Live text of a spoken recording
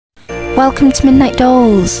Welcome to Midnight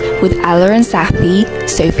Dolls with Ella and Saffi,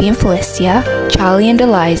 Sophie and Felicia, Charley and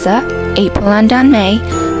Eliza, April and Mae,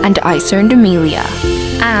 and Isa and Amelia.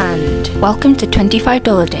 And welcome to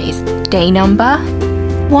 $25 Days, day number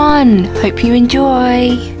 1. Hope you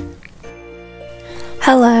enjoy!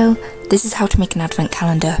 Hello, this is how to make an advent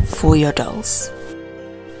calendar for your dolls.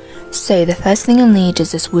 So the first thing you'll need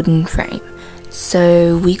is this wooden frame.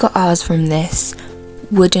 So we got ours from this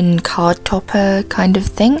wooden card topper kind of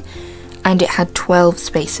thing, and it had 12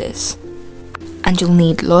 spaces. And you'll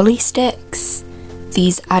need lolly sticks,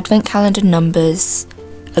 these advent calendar numbers,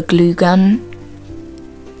 a glue gun,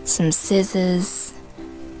 some scissors,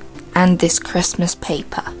 and this Christmas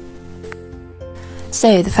paper.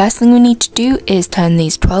 So the first thing we need to do is turn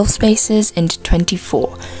these 12 spaces into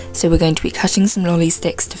 24. So we're going to be cutting some lolly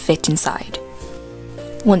sticks to fit inside.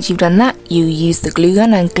 Once you've done that, you use the glue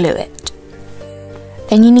gun and glue it.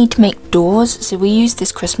 Then you need to make doors, so we used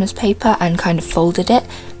this Christmas paper and kind of folded it,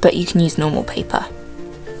 but you can use normal paper.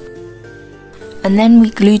 And then we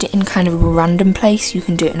glued it in kind of a random place. You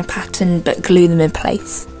can do it in a pattern, but glue them in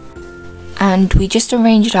place. And we just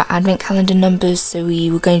arranged our advent calendar numbers, so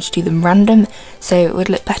we were going to do them random, so it would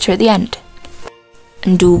look better at the end.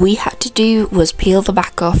 And all we had to do was peel the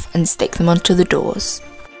back off and stick them onto the doors.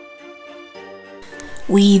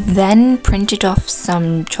 We then printed off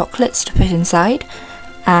some chocolates to put inside,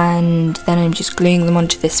 and then I'm just gluing them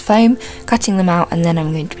onto this foam, cutting them out, and then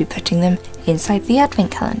I'm going to be putting them inside the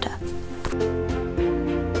advent calendar.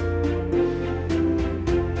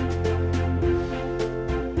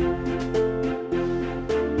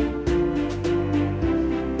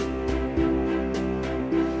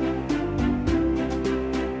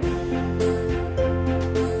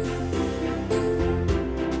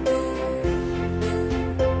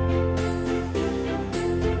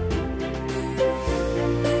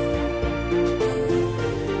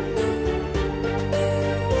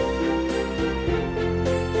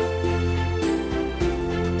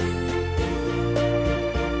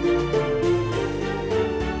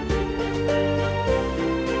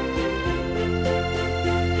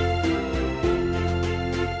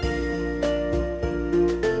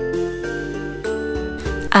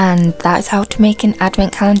 And that is how to make an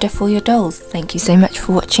advent calendar for your dolls. Thank you so much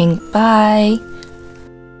for watching. Bye!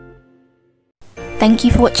 Thank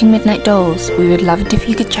you for watching Midnight Dolls. We would love it if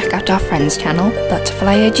you could check out our friends' channel,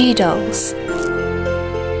 Butterfly OG Dolls.